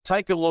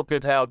take a look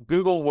at how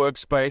Google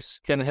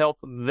Workspace can help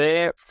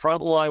their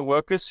frontline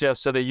workers,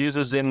 so the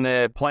users in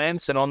their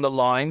plants and on the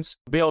lines,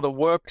 be able to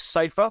work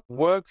safer,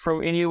 work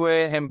from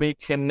anywhere and be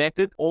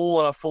connected, all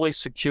on a fully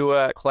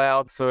secure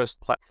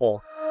cloud-first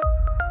platform.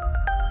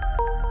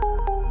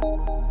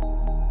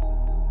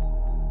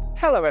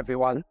 Hello,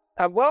 everyone,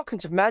 and welcome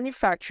to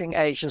Manufacturing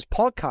Asia's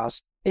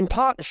podcast in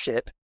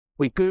partnership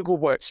with Google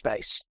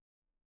Workspace.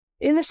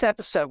 In this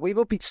episode, we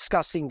will be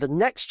discussing the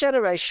next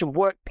generation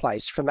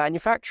workplace for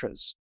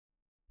manufacturers.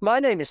 My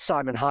name is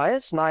Simon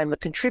Hyers, and I am the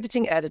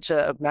contributing editor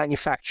of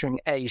Manufacturing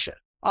Asia.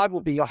 I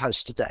will be your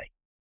host today.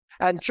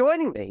 And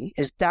joining me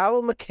is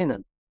Daryl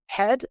McKinnon,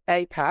 Head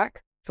APAC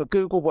for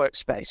Google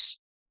Workspace.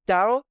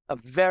 Daryl, a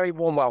very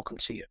warm welcome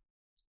to you.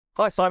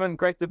 Hi, Simon.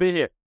 Great to be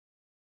here.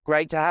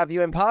 Great to have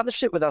you in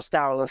partnership with us,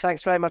 Daryl, and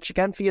thanks very much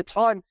again for your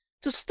time.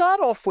 To start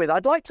off with,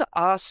 I'd like to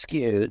ask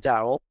you,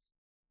 Daryl,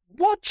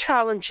 what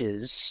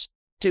challenges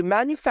do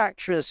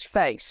manufacturers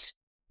face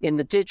in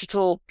the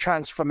digital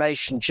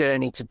transformation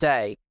journey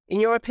today, in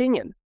your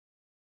opinion?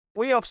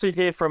 We obviously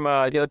hear from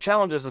the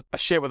challenges are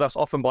shared with us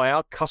often by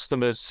our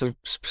customers, so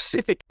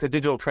specific to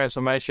digital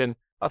transformation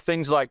are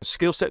things like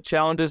skill set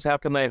challenges. How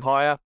can they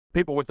hire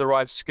people with the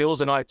right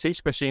skills in IT,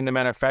 especially in the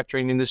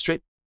manufacturing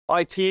industry?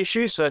 IT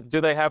issues, so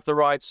do they have the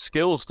right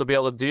skills to be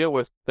able to deal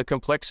with the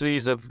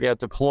complexities of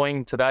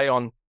deploying today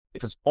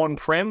if it's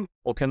on-prem,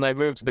 or can they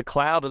move to the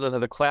cloud? Or do they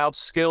have the cloud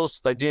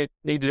skills? They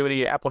need to do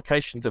any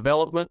application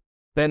development.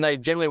 Then they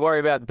generally worry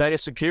about data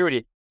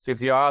security. So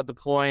if you are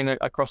deploying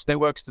across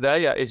networks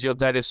today, is your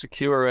data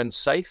secure and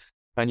safe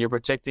and you're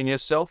protecting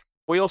yourself?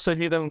 We also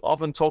hear them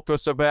often talk to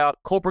us about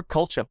corporate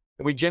culture.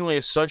 We generally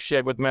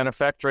associate with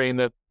manufacturing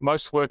that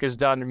most work is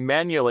done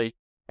manually.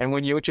 And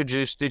when you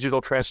introduce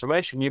digital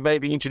transformation, you may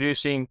be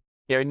introducing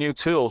new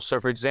tools. So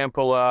for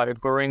example, if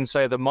we're in,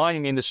 say, the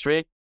mining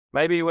industry,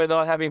 maybe we're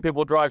not having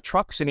people drive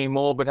trucks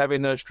anymore, but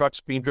having those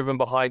trucks being driven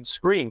behind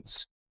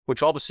screens,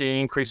 which obviously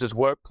increases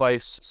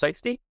workplace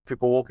safety.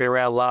 People walking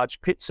around large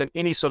pits in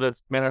any sort of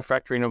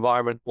manufacturing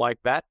environment like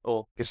that,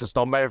 or I guess it's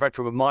not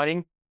manufacturing but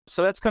mining.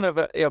 So that's kind of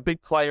a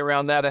big play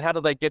around that. And how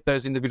do they get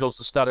those individuals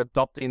to start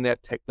adopting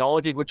that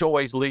technology, which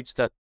always leads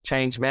to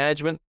change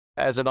management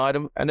as an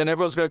item. And then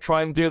everyone's going to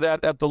try and do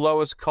that at the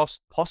lowest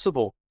cost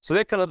possible. So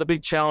they're kind of the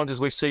big challenges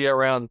we see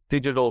around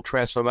digital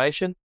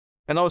transformation.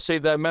 And obviously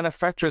the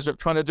manufacturers are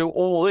trying to do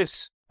all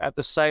this at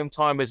the same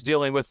time as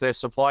dealing with their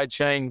supply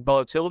chain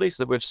volatilities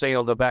that we've seen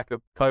on the back of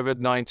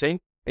COVID-19.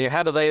 And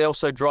how do they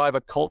also drive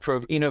a culture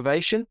of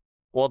innovation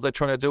while they're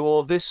trying to do all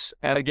of this?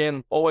 And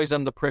again, always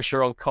under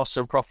pressure on costs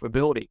and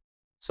profitability.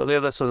 So they're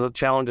the sort of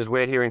challenges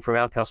we're hearing from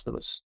our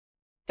customers.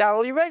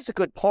 Daryl, you raised a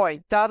good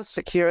point. Data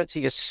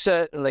security is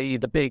certainly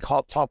the big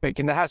hot topic,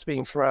 and it has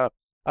been for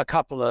a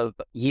couple of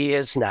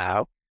years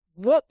now.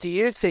 What do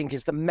you think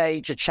is the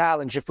major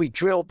challenge if we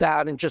drill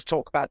down and just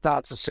talk about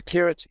data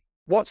security?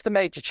 What's the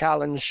major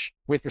challenge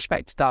with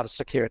respect to data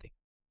security?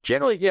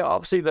 Generally,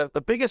 obviously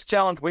the biggest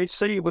challenge we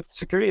see with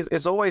security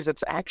is always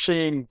it's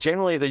actually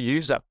generally the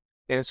user.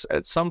 It's,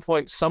 at some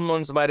point,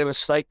 someone's made a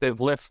mistake. They've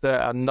left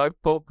a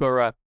notebook or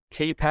a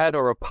keypad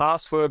or a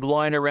password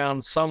lying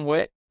around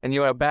somewhere, and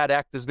bad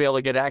actors be able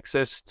to get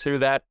access to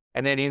that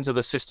and then into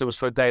the systems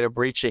for data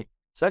breaching.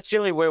 So that's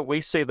generally where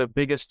we see the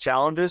biggest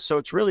challenges. So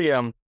it's really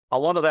a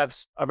lot of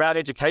that's about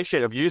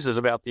education of users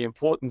about the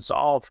importance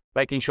of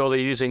making sure they're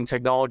using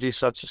technology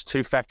such as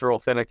two-factor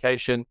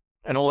authentication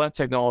and all that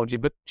technology.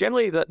 But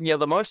generally,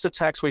 the most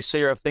attacks we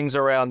see are things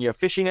around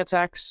phishing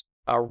attacks,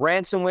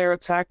 ransomware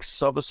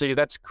attacks. Obviously,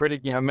 that's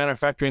critical.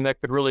 Manufacturing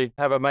that could really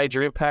have a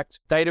major impact.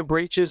 Data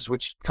breaches,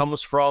 which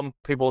comes from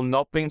people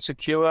not being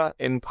secure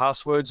in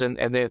passwords and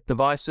their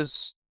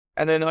devices.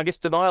 And then I guess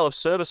denial of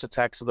service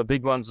attacks are the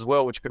big ones as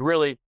well, which could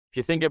really, if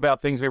you think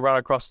about things we run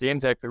across the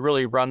internet, could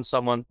really run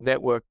someone's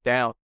network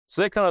down.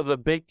 So they're kind of the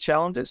big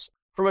challenges.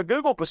 From a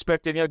Google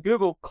perspective,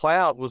 Google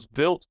Cloud was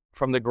built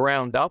from the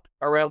ground up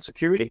around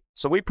security.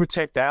 So we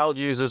protect our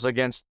users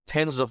against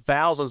tens of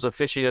thousands of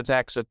phishing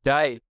attacks a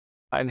day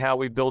and how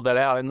we build that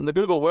out. And the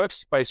Google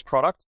Workspace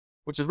product,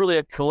 which is really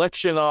a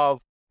collection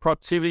of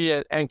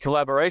productivity and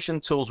collaboration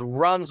tools,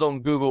 runs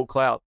on Google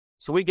Cloud.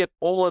 So we get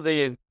all of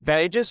the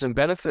advantages and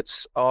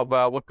benefits of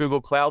what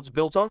Google Cloud's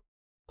built on.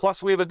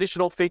 Plus, we have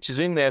additional features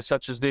in there,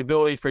 such as the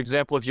ability, for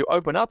example, if you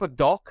open up a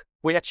dock,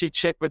 we actually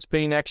check what's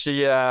been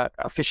actually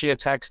phishing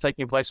attacks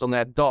taking place on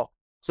that dock.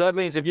 So that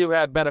means if you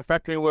have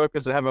manufacturing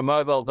workers that have a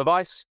mobile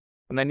device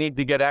and they need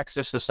to get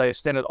access to, say, a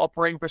standard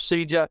operating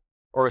procedure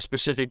or a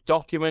specific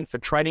document for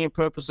training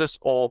purposes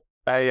or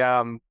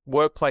a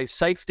workplace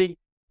safety,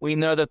 we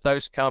know that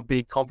those can't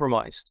be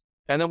compromised.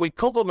 And then we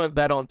complement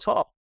that on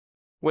top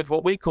with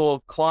what we call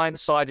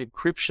client-side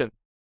encryption.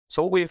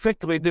 So what we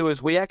effectively do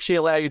is we actually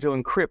allow you to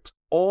encrypt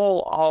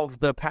all of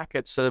the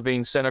packets that are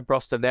being sent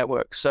across the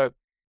network. So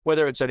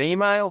whether it's an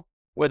email,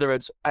 whether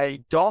it's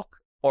a doc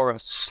or a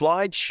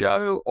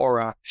slideshow or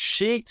a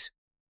sheet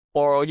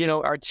or,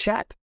 our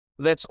chat,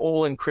 that's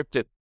all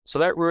encrypted. So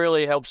that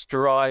really helps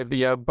drive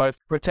both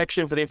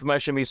protection for the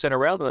information being sent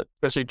around,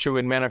 especially true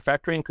in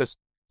manufacturing because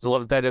there's a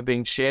lot of data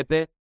being shared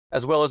there,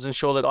 as well as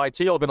ensure that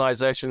IT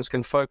organizations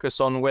can focus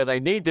on where they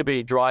need to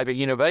be driving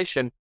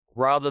innovation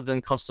rather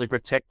than constantly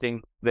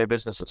protecting their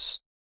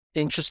businesses.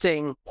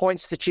 Interesting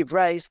points that you've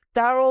raised.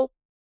 Daryl,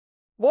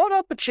 what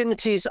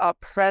opportunities are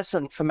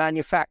present for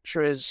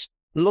manufacturers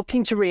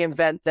looking to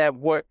reinvent their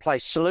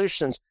workplace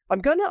solutions?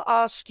 I'm going to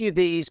ask you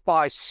these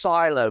by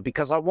silo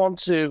because I want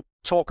to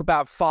talk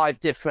about 5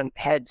 different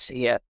heads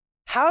here.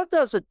 How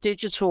does a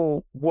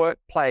digital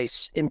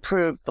workplace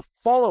improve the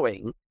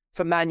following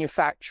for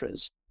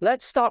manufacturers?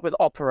 Let's start with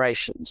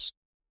operations.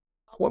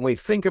 When we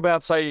think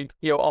about, say,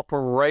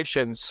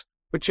 operations,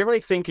 we're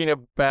generally thinking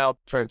about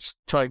trying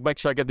to make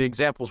sure I get the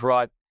examples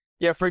right.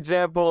 For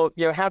example,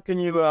 how can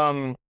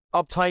you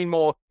obtain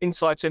more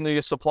insights into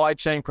your supply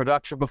chain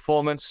production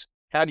performance?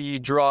 How do you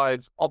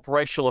drive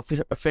operational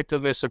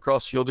effectiveness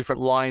across your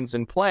different lines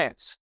and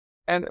plants?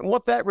 And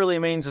what that really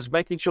means is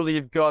making sure that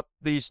you've got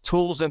these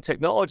tools and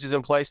technologies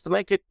in place to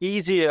make it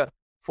easier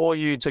for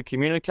you to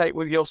communicate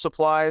with your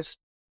suppliers,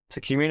 to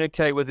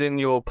communicate within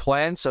your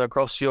plants and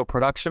across your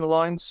production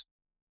lines,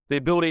 the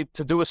ability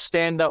to do a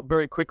stand-up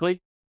very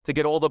quickly, to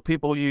get all the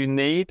people you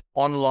need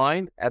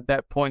online at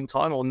that point in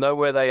time or know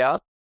where they are,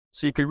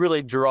 so you could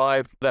really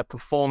drive that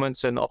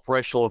performance and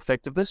operational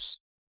effectiveness.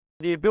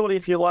 The ability,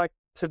 if you like,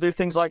 to do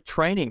things like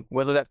training,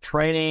 whether that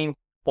training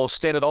or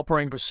standard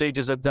operating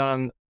procedures are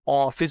done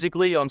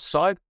physically on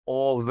site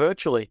or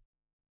virtually.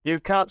 You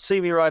can't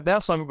see me right now,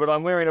 Simon, but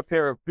I'm wearing a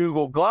pair of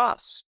Google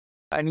Glass.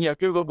 And,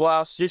 Google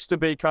Glass used to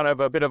be kind of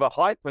a bit of a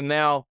hype and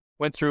now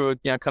went through,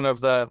 kind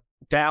of the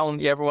down,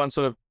 everyone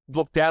sort of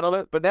looked down on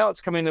it. But now it's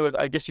coming to,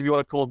 I guess if you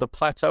want to call it the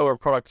plateau of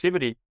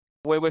productivity,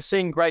 where we're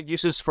seeing great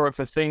uses for it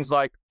for things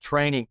like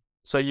training.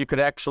 So you could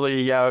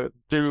actually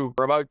do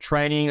remote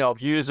training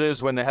of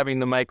users when they're having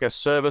to make a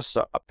service,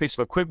 a piece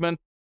of equipment,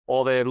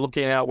 or they're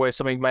looking out where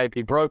something may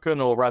be broken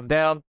or run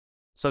down.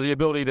 So the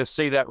ability to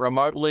see that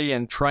remotely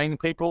and train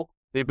people,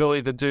 the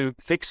ability to do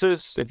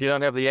fixes if you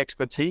don't have the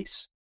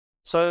expertise.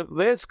 So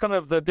there's kind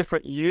of the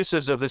different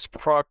uses of this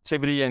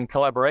productivity and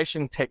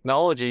collaboration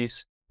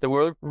technologies that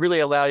will really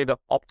allow you to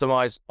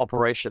optimize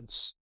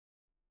operations.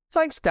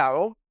 Thanks,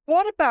 Daryl.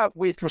 What about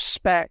with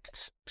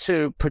respect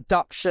to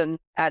production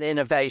and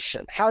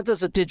innovation? How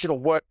does a digital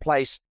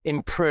workplace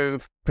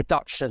improve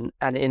production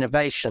and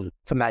innovation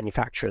for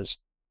manufacturers?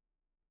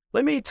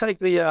 Let me take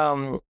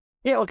the,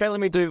 let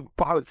me do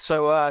both.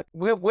 So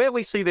where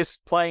we see this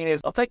playing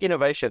is, I'll take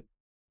innovation.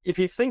 If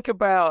you think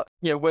about,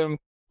 when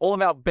all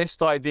of our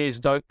best ideas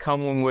don't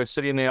come when we're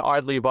sitting there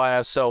idly by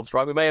ourselves,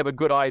 right? We may have a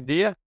good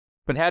idea,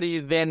 but how do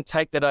you then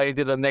take that idea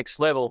to the next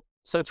level?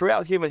 So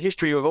throughout human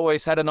history, we've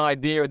always had an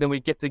idea, and then we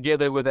get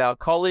together with our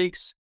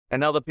colleagues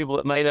and other people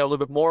that may know a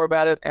little bit more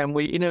about it, and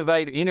we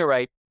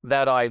iterate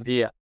that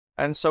idea.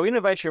 And so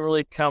innovation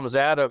really comes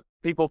out of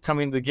people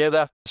coming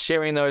together,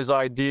 sharing those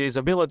ideas,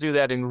 and being able to do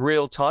that in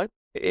real time.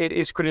 It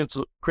is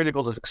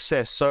critical to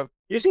success. So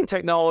using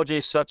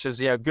technologies such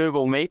as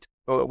Google Meet,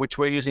 which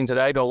we're using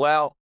today to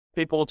allow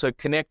people to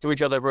connect to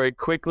each other very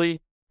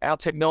quickly. Our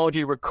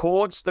technology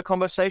records the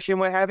conversation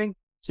we're having,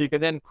 so you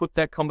can then put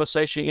that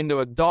conversation into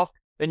a doc.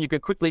 Then you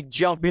can quickly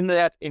jump into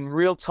that in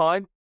real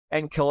time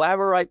and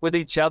collaborate with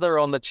each other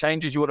on the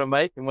changes you want to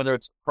make, and whether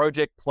it's a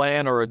project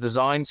plan or a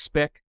design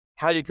spec,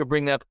 how you could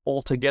bring that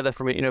all together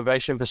from an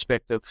innovation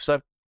perspective. So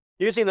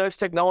using those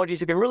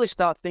technologies, you can really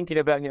start thinking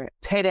about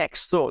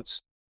 10x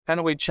thoughts. How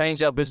do we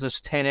change our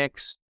business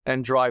 10x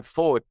and drive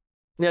forward?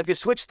 Now, if you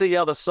switch the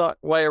other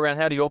way around,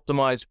 how do you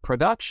optimize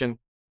production?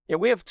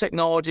 We have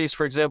technologies,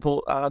 for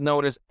example,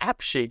 known as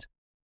AppSheet.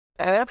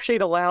 And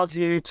AppSheet allows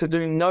you to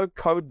do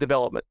no-code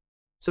development.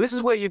 So this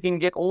is where you can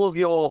get all of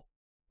your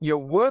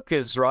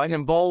workers, right,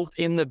 involved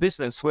in the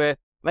business, where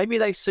maybe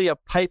they see a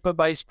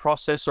paper-based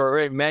process or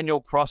a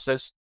manual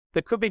process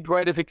that could be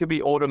great if it could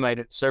be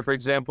automated. So, for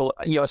example,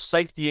 a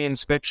safety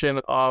inspection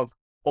of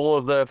all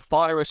of the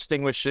fire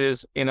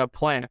extinguishers in a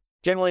plant.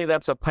 Generally,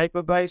 that's a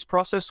paper-based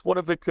process. What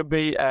if it could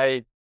be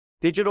a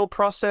digital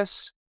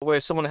process where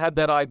someone had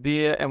that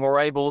idea and were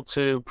able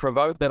to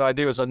provoke that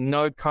idea as a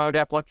no-code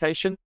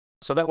application?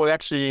 So that would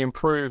actually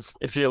improve,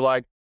 if you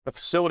like, the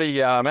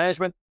facility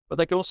management, but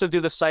they could also do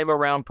the same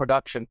around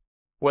production,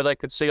 where they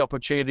could see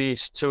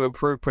opportunities to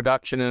improve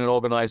production in an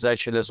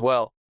organization as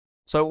well.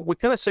 So we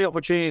kind of see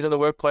opportunities in the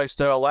workplace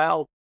to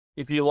allow,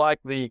 if you like,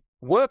 the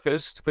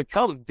workers to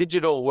become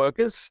digital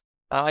workers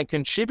and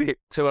contribute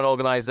to an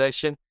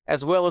organization,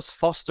 as well as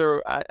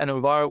foster an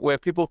environment where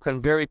people can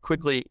very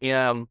quickly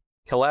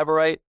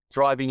collaborate,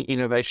 driving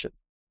innovation.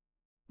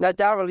 Now,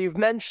 Daryl, you've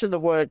mentioned the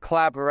word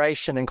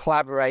collaboration and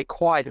collaborate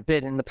quite a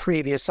bit in the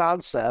previous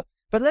answer,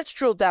 but let's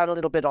drill down a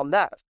little bit on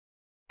that.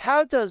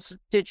 How does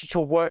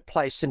digital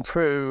workplace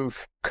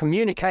improve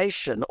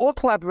communication or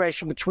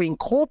collaboration between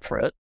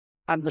corporate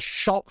and the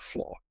shop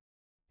floor?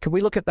 Can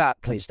we look at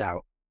that, please,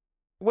 Daryl?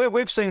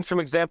 We've seen some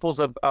examples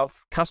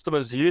of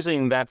customers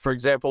using that, for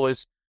example,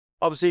 is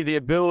obviously the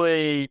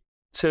ability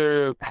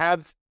to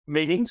have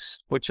meetings,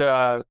 which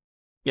are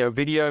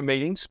video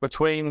meetings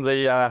between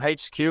the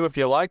HQ, if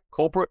you like,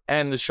 corporate,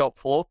 and the shop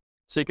floor.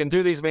 So you can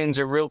do these meetings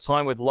in real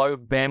time with low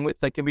bandwidth.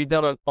 They can be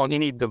done on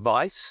any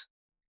device.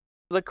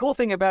 The cool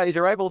thing about it is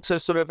you're able to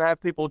sort of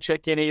have people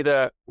check in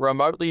either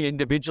remotely,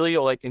 individually,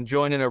 or they can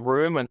join in a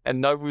room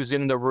and know who's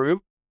in the room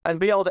and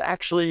be able to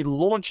actually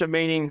launch a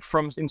meeting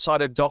from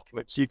inside a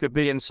document. So you could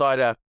be inside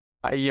a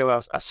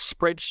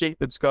spreadsheet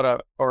that's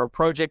got a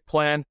project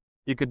plan.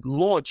 You could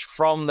launch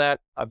from that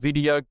a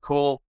video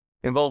call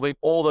involving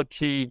all the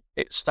key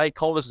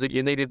stakeholders that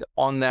you needed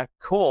on that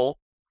call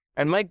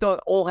and make that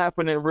all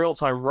happen in real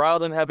time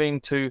rather than having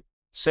to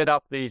set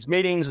up these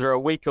meetings that are a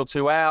week or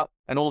two out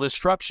and all this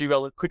structure. You'll be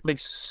able to quickly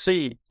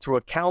see through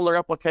a calendar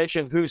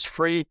application who's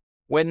free,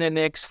 when they're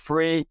next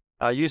free,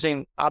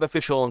 using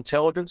artificial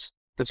intelligence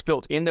that's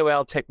built into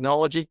our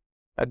technology,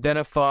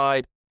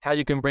 identified how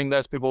you can bring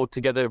those people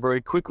together very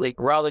quickly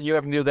rather than you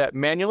having to do that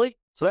manually.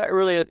 So that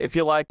really, if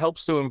you like,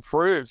 helps to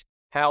improve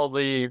how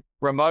the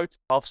remote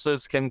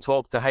officers can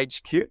talk to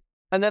HQ.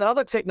 And then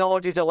other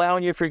technologies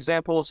allowing you, for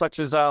example, such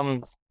as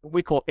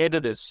we call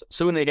editors.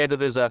 So in the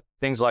editors are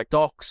things like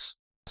docs,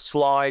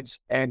 slides,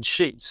 and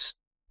sheets.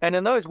 And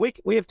in those,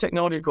 we have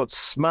technology called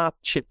smart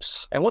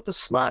chips. And what the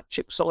smart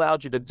chips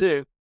allowed you to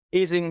do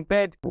is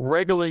embed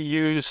regularly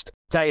used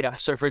data.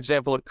 So for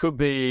example, it could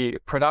be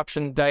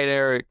production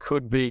data, it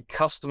could be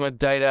customer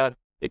data,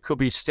 it could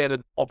be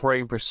standard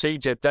operating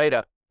procedure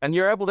data. And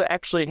you're able to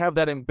actually have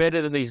that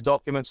embedded in these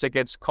documents that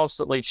gets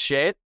constantly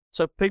shared.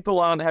 So people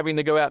aren't having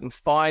to go out and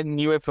find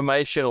new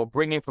information or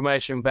bring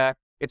information back.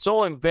 It's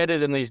all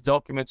embedded in these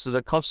documents that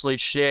are constantly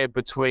shared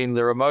between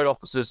the remote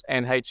offices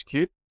and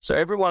HQ. So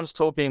everyone's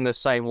talking the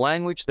same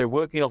language. They're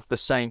working off the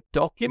same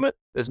document.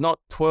 There's not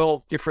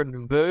 12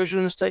 different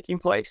versions taking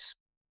place.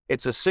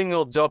 It's a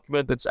single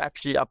document that's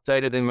actually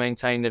updated and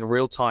maintained in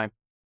real time.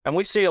 And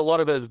we see a lot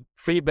of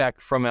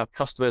feedback from our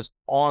customers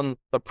on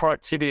the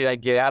productivity they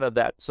get out of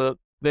that. So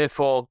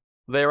therefore,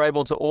 they're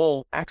able to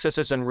all access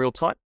this in real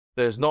time.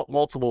 There's not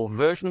multiple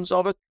versions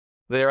of it.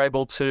 They're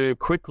able to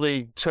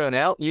quickly turn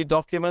out new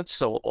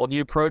documents or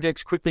new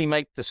projects, quickly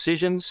make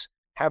decisions,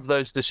 have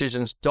those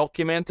decisions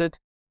documented,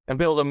 and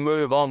be able to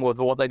move on with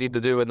what they need to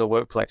do in the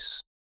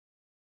workplace.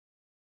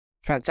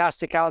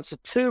 Fantastic answer.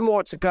 2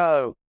 more to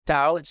go,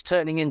 Daryl. It's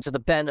turning into the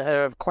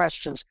Ben-Hur of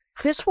questions.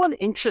 This one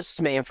interests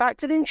me. In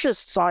fact, it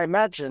interests, I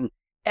imagine,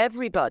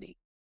 everybody.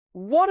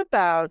 What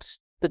about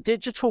the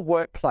digital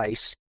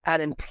workplace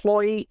and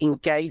employee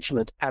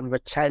engagement and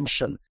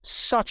retention?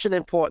 Such an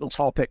important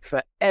topic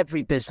for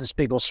every business,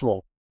 big or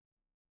small.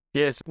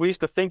 Yes, we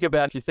used to think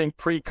about, if you think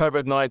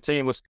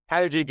pre-COVID-19 was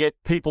how did you get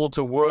people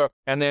to work?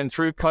 And then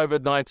through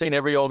COVID-19,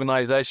 every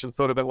organization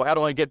thought about, well, how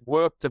do I get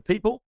work to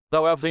people?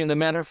 Though obviously in the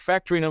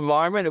manufacturing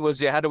environment, it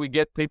was, how do we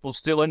get people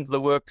still into the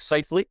work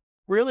safely?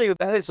 Really,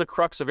 that is the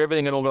crux of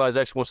everything an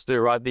organization wants to do,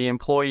 right? The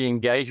employee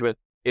engagement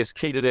is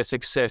key to their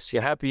success.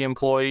 Your happy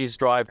employees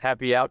drive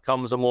happy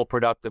outcomes and more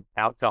productive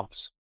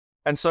outcomes.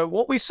 And so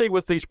what we see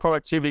with these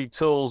productivity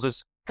tools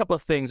is a couple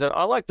of things. And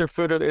I like to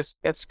refer to it as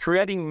it's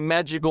creating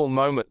magical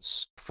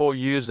moments for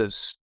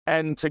users.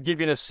 And to give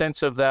you a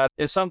sense of that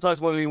is sometimes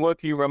when we're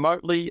working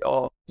remotely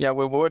or,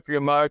 we're working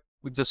remote,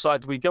 we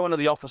decide do we go into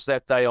the office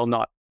that day or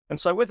not. And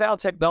so with our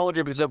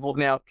technology, for example,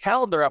 now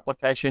calendar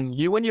application,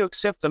 when you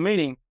accept a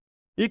meeting,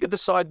 you could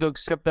decide to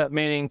accept that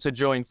meeting to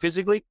join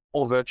physically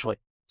or virtually.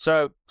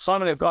 So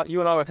Simon, if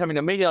you and I were having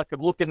a meeting, I could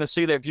look in to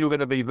see that if you were going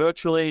to be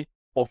virtually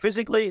or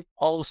physically,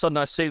 all of a sudden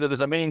I see that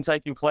there's a meeting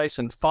taking place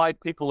and 5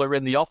 people are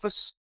in the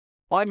office.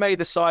 I may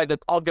decide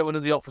that I'll go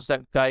into the office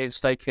that day and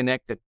stay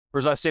connected.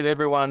 Whereas I see that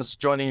everyone's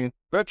joining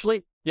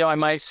virtually, I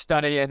may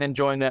study and then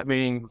join that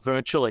meeting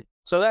virtually.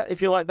 So that,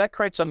 if you like, that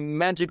creates a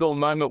magical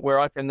moment where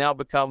I can now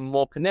become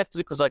more connected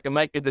because I can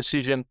make a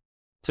decision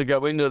to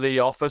go into the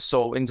office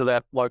or into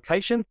that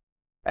location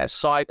as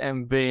site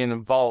and be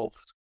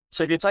involved.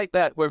 So if you take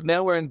that,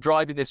 we're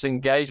driving this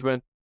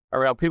engagement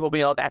around people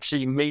being able to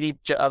actually meet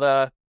each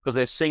other because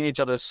they're seeing each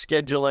other's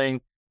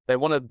scheduling. They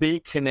want to be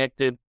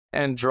connected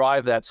and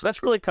drive that. So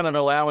that's really kind of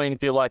allowing,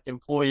 if you like,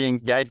 employee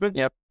engagement.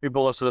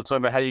 People are sort of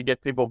talking about how do you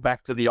get people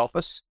back to the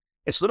office.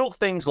 It's little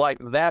things like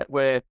that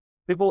where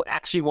people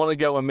actually want to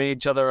go and meet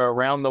each other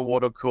around the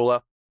water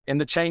cooler, in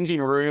the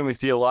changing room,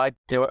 if you like,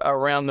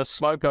 around the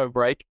smoko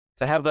break,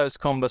 to have those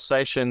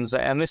conversations.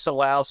 And this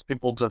allows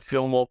people to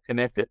feel more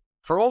connected.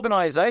 For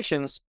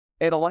organizations,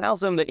 it allows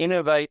them to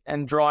innovate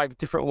and drive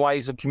different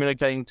ways of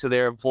communicating to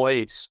their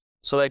employees.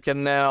 So they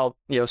can now,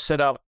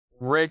 set up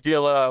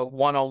regular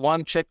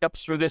one-on-one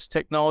checkups through this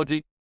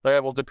technology. They're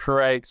able to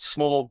create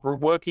small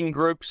working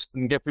groups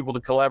and get people to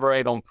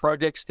collaborate on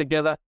projects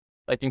together.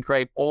 They can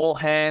create all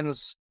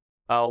hands,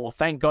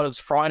 thank God it's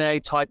Friday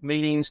type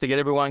meetings to get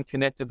everyone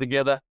connected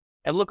together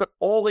and look at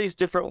all these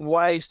different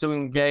ways to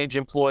engage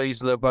employees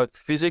that are both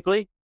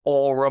physically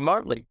or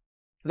remotely.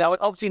 Now,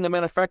 obviously in the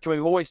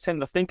manufacturing, we always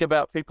tend to think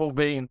about people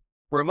being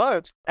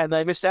remote and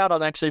they miss out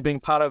on actually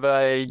being part of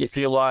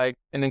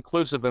an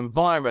inclusive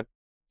environment.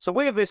 So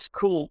we have this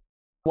cool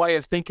way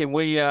of thinking.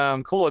 We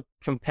call it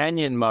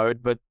companion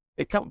mode, but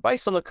it comes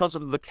based on the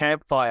concept of the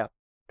campfire.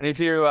 And if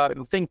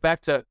you think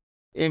back to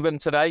even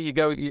today,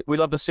 we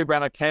love to sit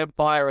around a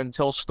campfire and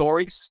tell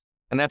stories.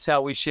 And that's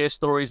how we share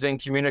stories and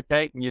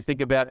communicate. And you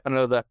think about kind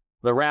of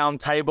the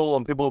round table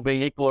and people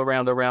being equal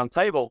around the round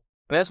table.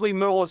 And as we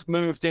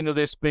moved into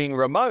this being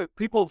remote,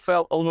 people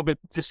felt a little bit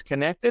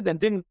disconnected and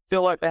didn't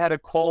feel like they had a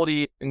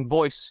quality in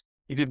voice.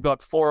 If you've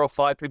got 4 or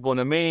 5 people in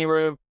a meeting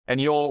room and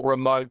you're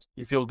remote,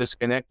 you feel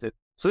disconnected.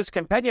 So this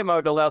companion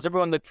mode allows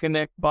everyone to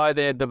connect by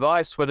their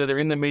device, whether they're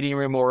in the meeting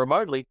room or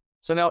remotely.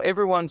 So now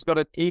everyone's got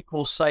an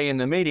equal say in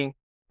the meeting,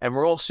 and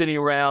we're all sitting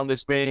around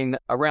this meeting,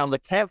 around the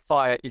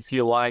campfire, if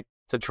you like,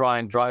 to try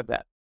and drive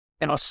that.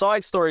 And our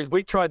side stories,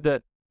 we tried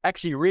to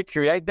actually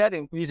recreate that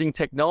using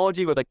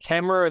technology with a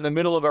camera in the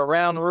middle of a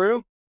round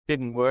room.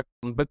 Didn't work,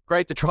 but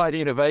great to try the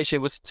innovation.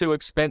 It was too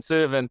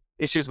expensive and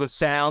issues with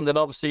sound, and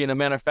obviously in a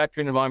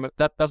manufacturing environment,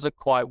 that doesn't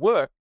quite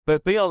work.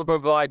 But being able to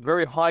provide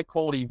very high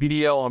quality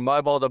video on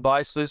mobile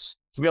devices,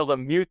 to be able to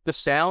mute the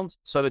sound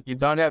so that you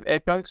don't have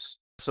echoes,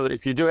 so that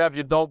if you do have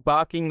your dog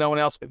barking, no one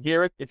else can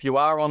hear it. If you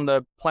are on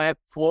the plant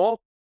floor,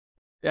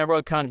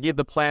 everyone can't hear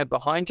the plant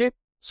behind you.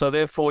 So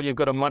therefore, you've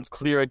got a much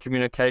clearer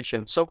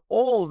communication. So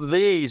all of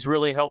these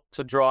really help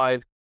to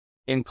drive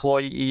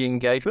employee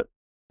engagement.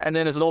 And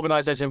then as an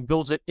organization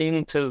builds it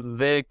into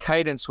their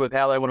cadence with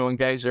how they want to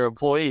engage their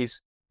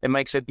employees, it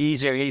makes it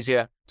easier and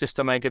easier just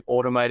to make it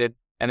automated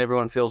and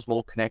everyone feels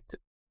more connected.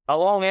 A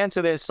long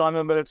answer there,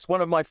 Simon, but it's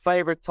one of my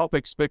favorite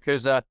topics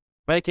because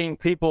making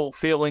people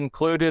feel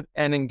included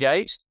and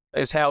engaged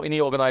is how any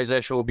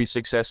organization will be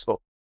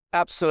successful.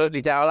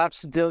 Absolutely, Daryl.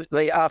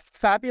 Absolutely. A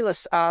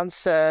fabulous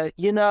answer.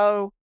 You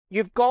know,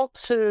 you've got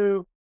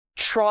to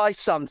try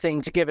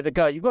something to give it a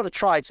go. You've got to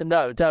try to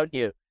know, don't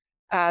you?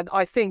 And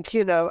I think,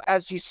 you know,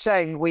 as you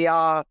say, we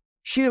are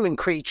human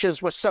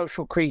creatures. We're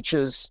social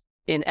creatures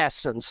in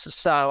essence.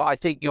 So I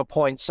think your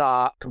points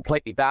are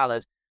completely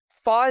valid.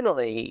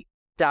 Finally,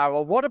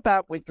 Daryl, what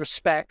about with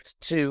respect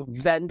to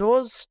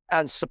vendors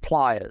and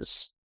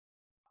suppliers?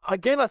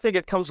 Again, I think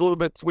it comes a little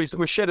bit, we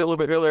shared a little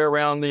bit earlier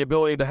around the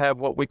ability to have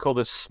what we call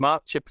this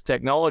smart chip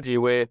technology,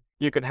 where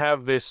you can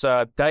have this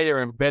data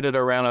embedded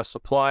around a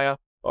supplier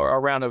or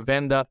around a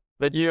vendor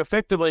that you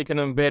effectively can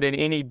embed in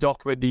any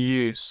document you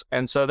use.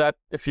 And so that,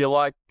 if you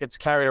like, gets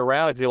carried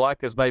around, if you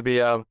like, as maybe,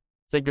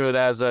 think of it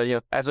as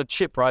a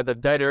chip, right? The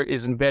data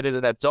is embedded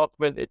in that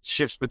document. It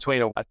shifts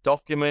between a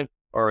document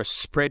or a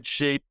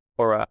spreadsheet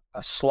or a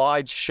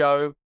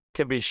slideshow,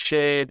 can be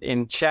shared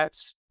in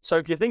chats. So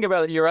if you think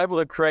about it, you're able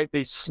to create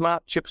these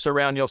smart chips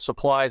around your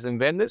suppliers and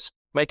vendors,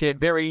 making it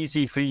very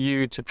easy for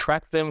you to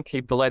track them,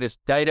 keep the latest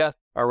data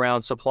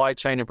around supply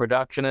chain and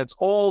production. It's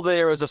all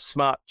there as a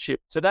smart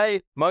chip.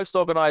 Today, most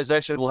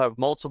organizations will have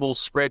multiple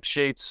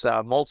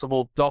spreadsheets,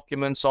 multiple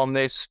documents on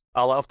this.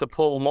 I'll have to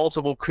pull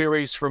multiple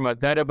queries from a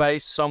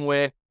database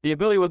somewhere. The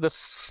ability with the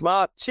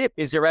smart chip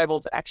is you're able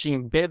to actually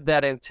embed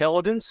that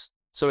intelligence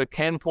so it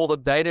can pull the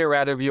data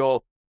out of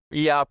your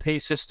ERP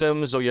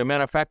systems or your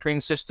manufacturing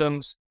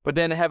systems, but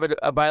then have it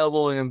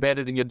available and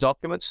embedded in your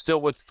documents,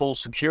 still with full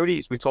security,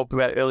 as we talked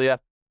about earlier,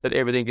 that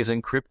everything is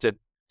encrypted.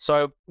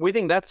 So we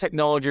think that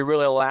technology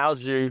really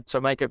allows you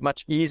to make it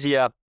much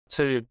easier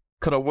to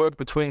kind of work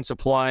between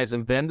suppliers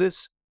and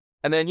vendors.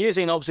 And then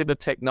using obviously the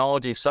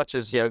technology such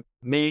as,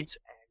 Meet,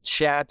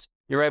 Chat,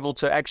 you're able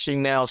to actually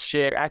now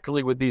share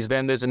accurately with these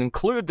vendors and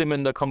include them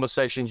in the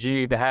conversations you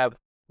need to have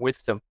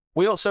with them.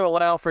 We also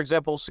allow, for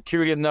example,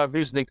 security to know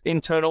who's an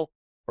internal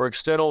or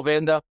external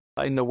vendor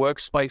in the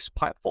workspace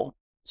platform.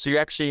 So you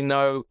actually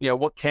know,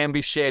 what can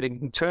be shared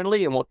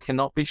internally and what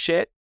cannot be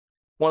shared.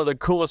 One of the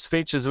coolest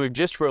features we've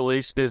just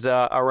released is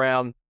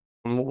around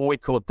what we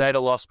call data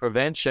loss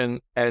prevention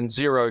and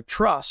zero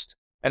trust.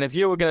 And if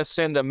you were going to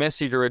send a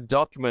message or a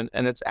document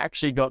and it's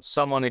actually got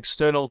someone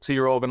external to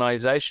your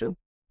organization,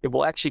 it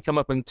will actually come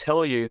up and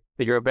tell you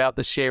that you're about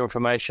to share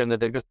information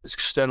that is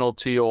external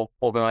to your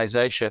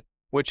organization,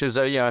 which is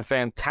a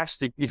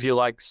fantastic, if you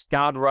like,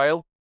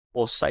 guardrail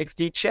or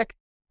safety check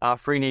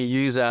for any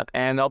user.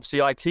 And obviously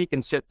IT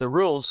can set the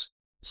rules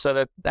so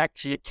that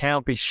actually it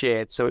can't be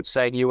shared. So it's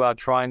saying you are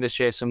trying to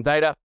share some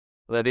data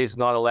that is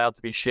not allowed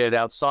to be shared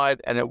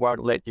outside, and it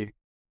won't let you.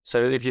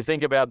 So if you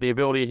think about the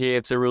ability here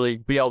to really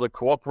be able to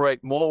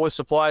cooperate more with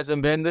suppliers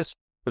and vendors,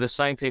 but the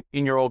same thing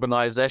in your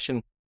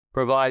organization,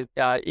 provide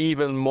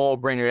even more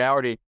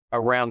granularity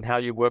around how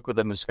you work with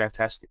them is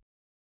fantastic.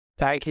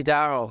 Thank you,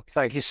 Daryl.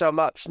 Thank you so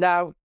much.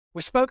 Now,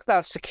 we spoke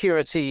about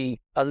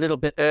security a little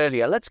bit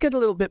earlier. Let's get a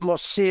little bit more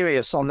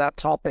serious on that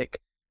topic.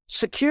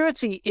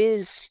 Security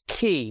is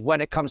key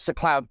when it comes to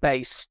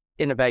cloud-based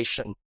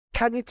innovation.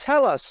 Can you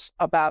tell us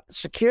about the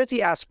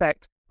security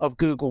aspect of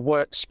Google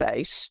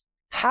Workspace?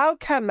 How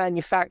can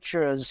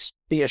manufacturers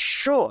be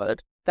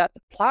assured that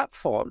the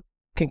platform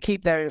can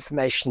keep their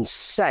information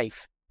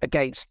safe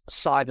against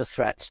cyber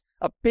threats?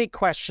 A big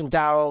question,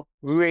 Daryl.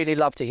 Really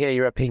love to hear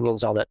your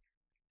opinions on it.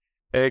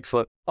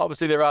 Excellent.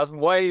 Obviously, there are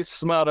way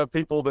smarter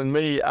people than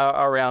me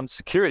around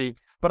security,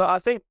 but I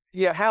think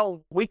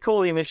how we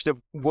call the initiative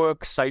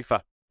Work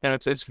Safer, and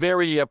it's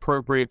very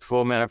appropriate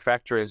for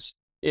manufacturers,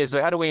 is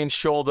how do we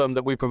ensure them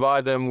that we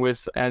provide them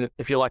with,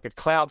 if you like, a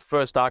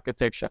cloud-first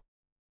architecture.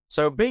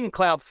 So being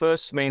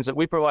cloud-first means that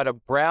we provide a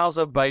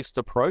browser-based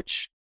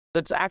approach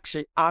that's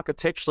actually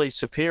architecturally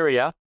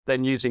superior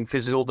than using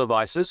physical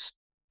devices.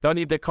 Don't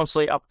need to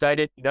constantly update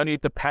it. You don't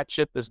need to patch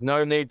it. There's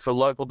no need for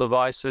local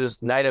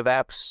devices, native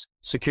apps,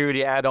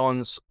 security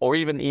add-ons, or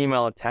even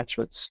email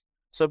attachments.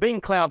 So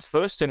being cloud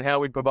first in how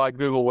we provide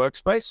Google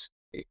Workspace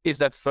is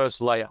that first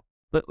layer.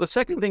 The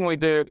second thing we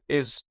do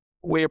is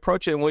we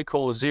approach it and we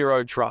call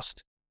zero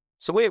trust.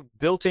 So we have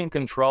built-in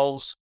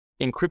controls,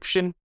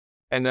 encryption,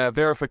 and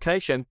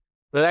verification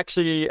that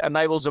actually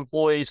enables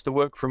employees to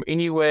work from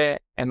anywhere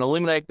and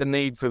eliminate the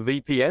need for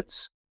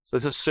VPNs. So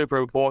this is super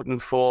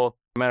important for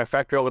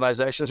manufacturing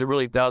organizations. It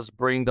really does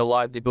bring to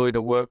light the ability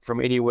to work from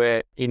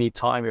anywhere,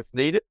 anytime if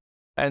needed.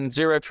 And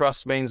zero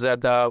trust means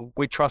that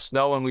we trust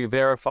no one, we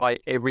verify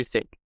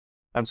everything.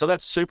 And so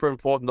that's super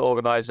important to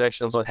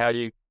organizations on how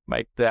you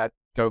make that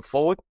go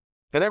forward.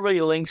 And that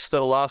really links to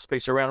the last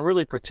piece around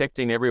really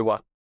protecting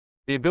everyone.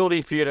 The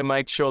ability for you to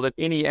make sure that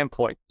any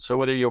endpoint, so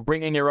whether you're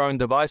bringing your own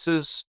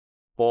devices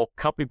or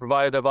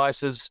company-provided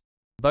devices,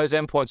 those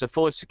endpoints are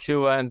fully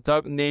secure and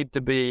don't need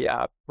to be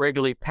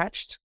regularly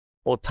patched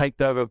or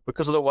taken over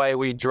because of the way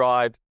we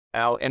drive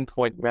our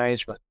endpoint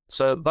management.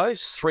 So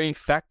those three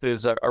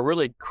factors are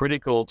really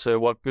critical to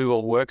what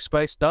Google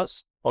Workspace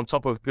does on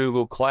top of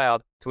Google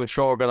Cloud to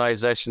ensure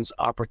organizations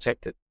are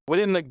protected.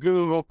 Within the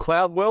Google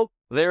Cloud world,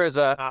 there is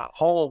a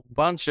whole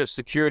bunch of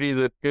security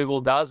that Google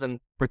does and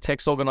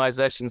protects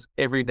organizations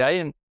every day.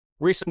 And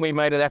recently we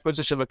made an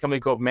acquisition of a company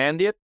called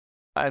Mandiant.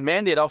 And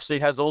Mandiant obviously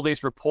has all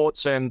these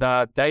reports and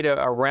data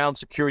around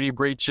security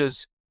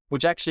breaches,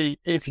 which actually,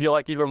 if you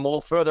like, even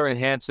more further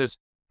enhances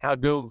how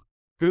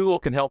Google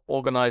can help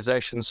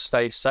organizations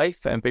stay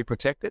safe and be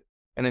protected.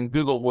 And then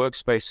Google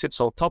Workspace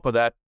sits on top of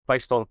that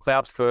based on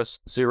cloud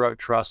first, zero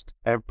trust,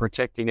 and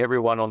protecting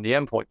everyone on the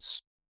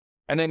endpoints.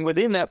 And then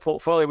within that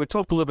portfolio, we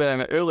talked a little bit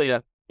about it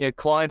earlier,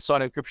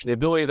 client-side encryption, the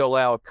ability to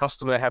allow a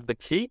customer to have the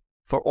key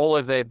for all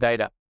of their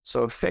data.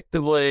 So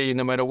effectively,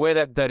 no matter where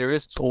that data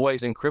is, it's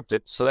always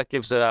encrypted. So that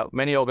gives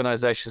many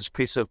organizations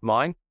peace of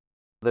mind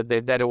that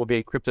their data will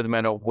be encrypted no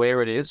matter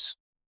where it is.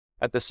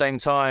 At the same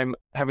time,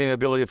 having the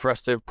ability for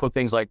us to put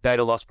things like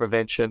data loss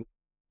prevention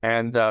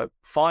and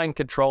fine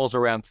controls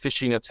around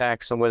phishing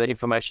attacks and whether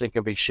information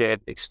can be shared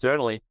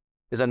externally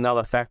is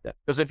another factor.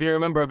 Because if you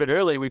remember a bit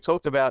earlier, we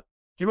talked about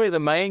generally the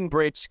main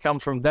breach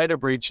comes from data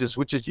breaches,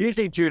 which is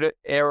usually due to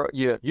error,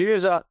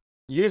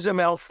 user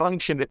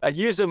malfunction, a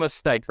user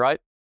mistake, right?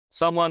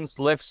 Someone's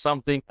left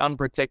something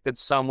unprotected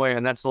somewhere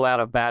and that's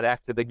allowed a bad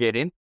actor to get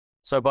in.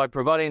 So by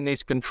providing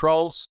these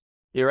controls,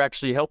 you're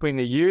actually helping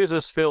the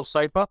users feel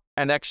safer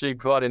and actually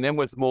providing them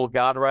with more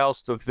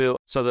guardrails to feel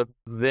so that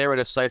they're in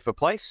a safer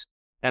place.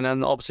 And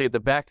then obviously at the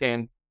back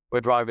end, we're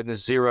driving the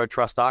zero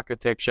trust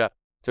architecture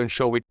to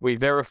ensure we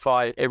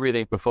verify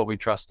everything before we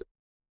trust it.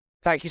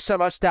 Thank you so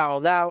much,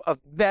 Daryl. Now, a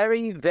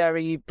very,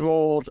 very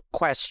broad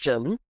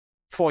question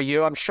for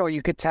you. I'm sure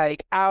you could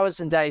take hours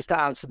and days to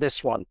answer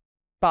this one.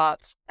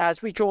 But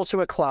as we draw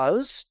to a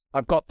close,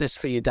 I've got this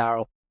for you,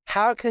 Daryl.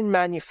 How can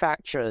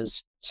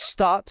manufacturers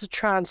start to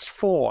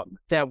transform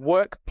their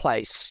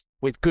workplace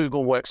with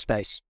Google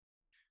Workspace?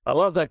 I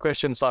love that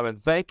question, Simon.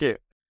 Thank you.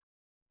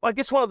 I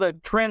guess one of the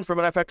trends for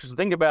manufacturers to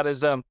think about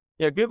is,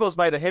 Google's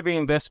made a heavy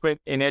investment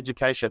in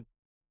education.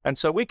 And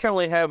so we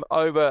currently have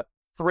over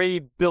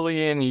 3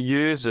 billion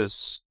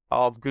users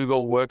of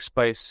Google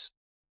Workspace.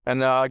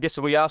 And I guess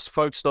if we ask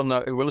folks who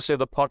will listen to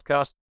the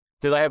podcast,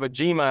 do they have a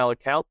Gmail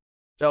account?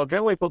 They'll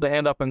generally put their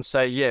hand up and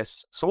say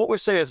yes. So what we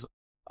see is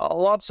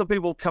lots of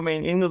people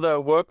coming into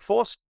the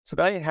workforce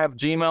today have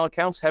Gmail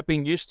accounts, have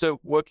been used to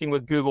working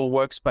with Google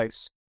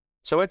Workspace.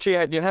 So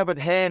actually you have at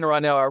hand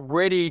right now a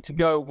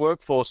ready-to-go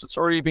workforce that's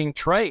already been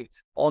trained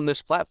on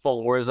this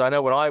platform, whereas I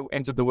know when I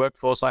entered the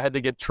workforce, I had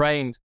to get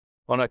trained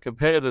on a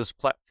competitor's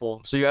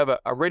platform. So you have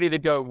a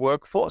ready-to-go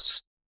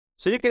workforce.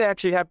 So you can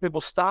actually have people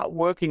start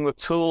working with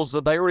tools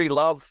that they already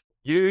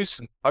use,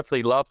 and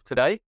hopefully love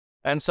today.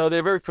 And so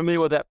they're very familiar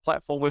with that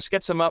platform, which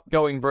gets them up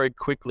going very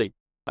quickly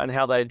and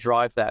how they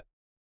drive that.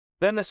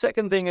 Then the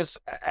second thing is,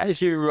 as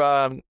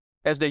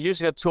they're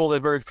using a tool they're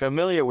very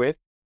familiar with,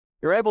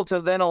 you're able to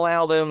then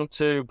allow them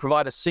to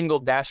provide a single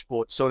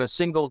dashboard. So in a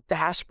single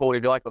dashboard,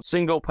 if you like, a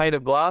single pane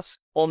of glass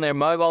on their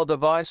mobile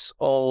device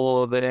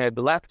or their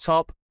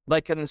laptop,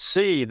 they can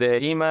see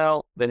their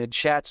email, their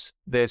chats,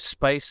 their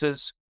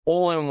spaces,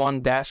 all in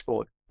one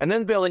dashboard. And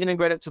then be able to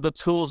integrate it to the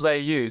tools they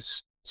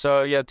use.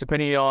 So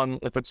depending on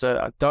if it's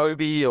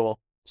Adobe or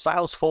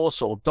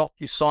Salesforce or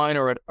DocuSign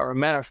or a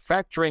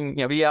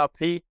manufacturing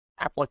ERP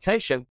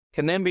application,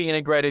 can then be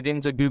integrated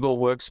into Google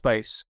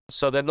Workspace.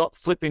 So they're not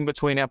flipping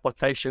between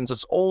applications.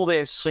 It's all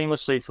there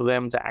seamlessly for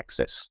them to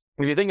access.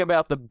 If you think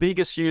about the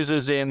biggest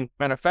users in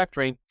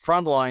manufacturing,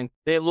 frontline,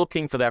 they're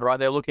looking for that, right?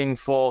 They're looking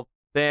for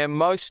their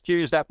most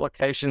used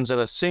applications in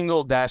a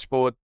single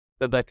dashboard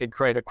that they could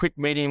create a quick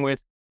meeting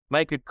with,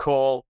 make a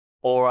call,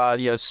 or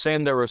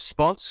send a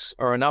response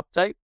or an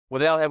update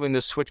without having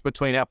to switch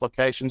between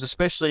applications,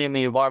 especially in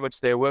the environments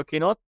they're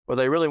working on, where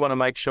they really want to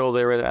make sure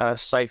they're in a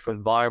safe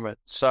environment.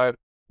 So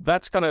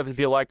that's kind of, if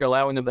you like,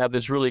 allowing them to have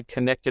this really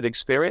connected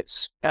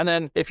experience. And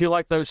then if you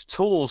like, those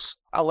tools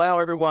allow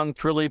everyone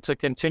really to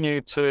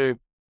continue to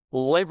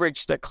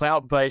leverage the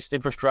cloud-based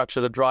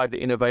infrastructure to drive the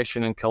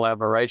innovation and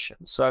collaboration.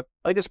 So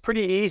I think it's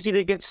pretty easy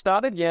to get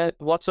started. Yeah,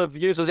 lots of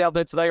users out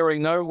there today already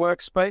know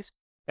Workspace.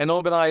 An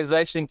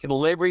organization can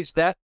leverage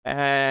that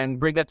and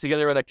bring that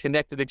together in a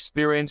connected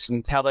experience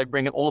and how they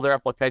bring all their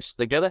applications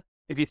together.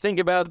 If you think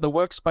about it, the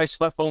Workspace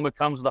platform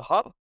becomes the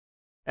hub,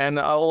 and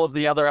all of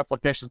the other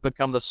applications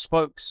become the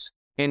spokes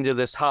into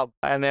this hub.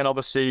 And then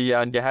obviously,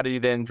 how do you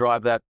then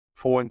drive that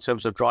forward in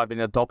terms of driving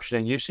adoption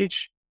and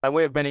usage? And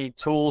we have many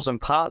tools and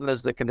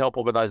partners that can help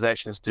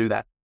organizations do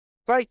that.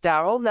 Great,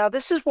 Daryl. Now,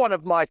 this is one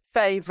of my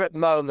favorite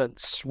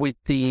moments with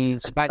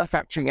these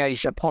Manufacturing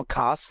Asia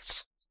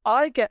podcasts.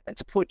 I get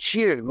to put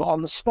you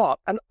on the spot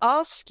and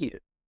ask you,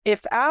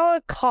 if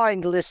our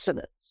kind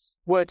listeners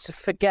were to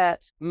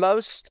forget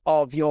most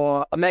of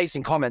your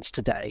amazing comments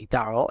today,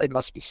 Daryl, it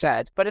must be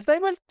said, but if they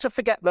were to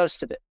forget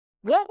most of it,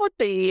 what would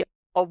be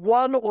a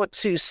 1 or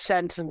 2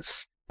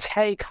 sentence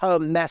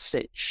take-home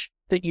message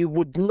that you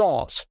would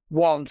not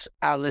want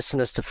our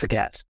listeners to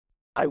forget?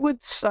 I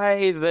would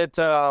say that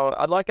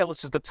I'd like our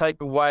listeners to take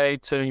away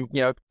to,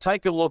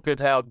 take a look at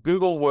how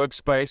Google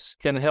Workspace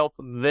can help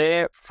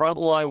their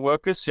frontline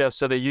workers,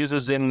 so the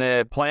users in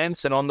their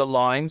plants and on the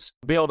lines,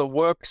 be able to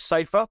work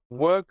safer,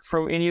 work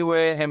from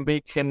anywhere and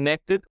be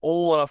connected,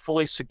 all on a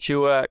fully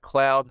secure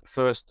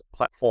cloud-first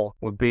platform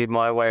would be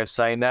my way of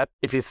saying that.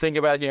 If you think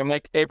about it,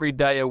 make every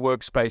day a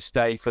Workspace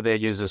day for their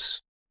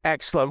users.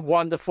 Excellent.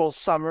 Wonderful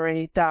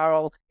summary,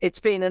 Daryl. It's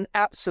been an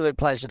absolute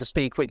pleasure to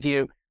speak with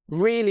you.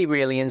 Really,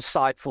 really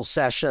insightful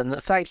session.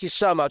 Thank you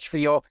so much for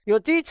your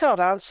detailed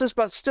answers,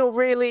 but still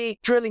really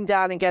drilling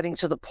down and getting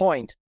to the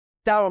point.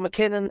 Daryl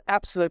McKinnon,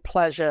 absolute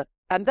pleasure.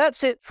 And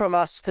that's it from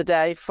us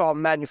today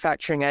from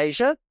Manufacturing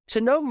Asia.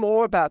 To know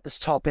more about this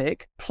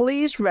topic,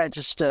 please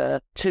register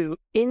to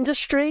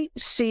Industry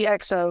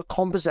CXO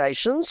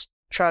Conversations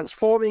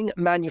Transforming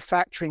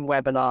Manufacturing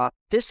webinar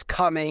this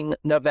coming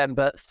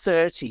November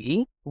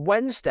 30,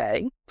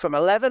 Wednesday, from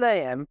 11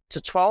 a.m. to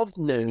 12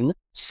 noon,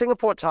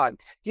 Singapore time.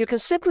 You can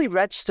simply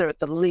register at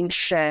the link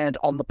shared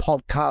on the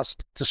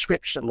podcast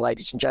description,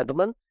 ladies and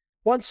gentlemen.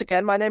 Once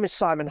again, my name is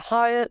Simon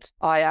Hyatt.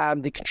 I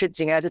am the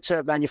contributing editor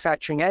of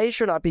Manufacturing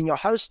Asia, and I've been your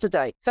host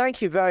today.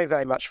 Thank you very,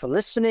 very much for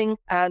listening.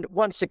 And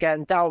once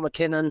again, Daryl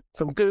McKinnon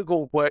from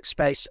Google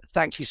Workspace,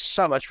 thank you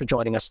so much for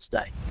joining us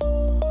today.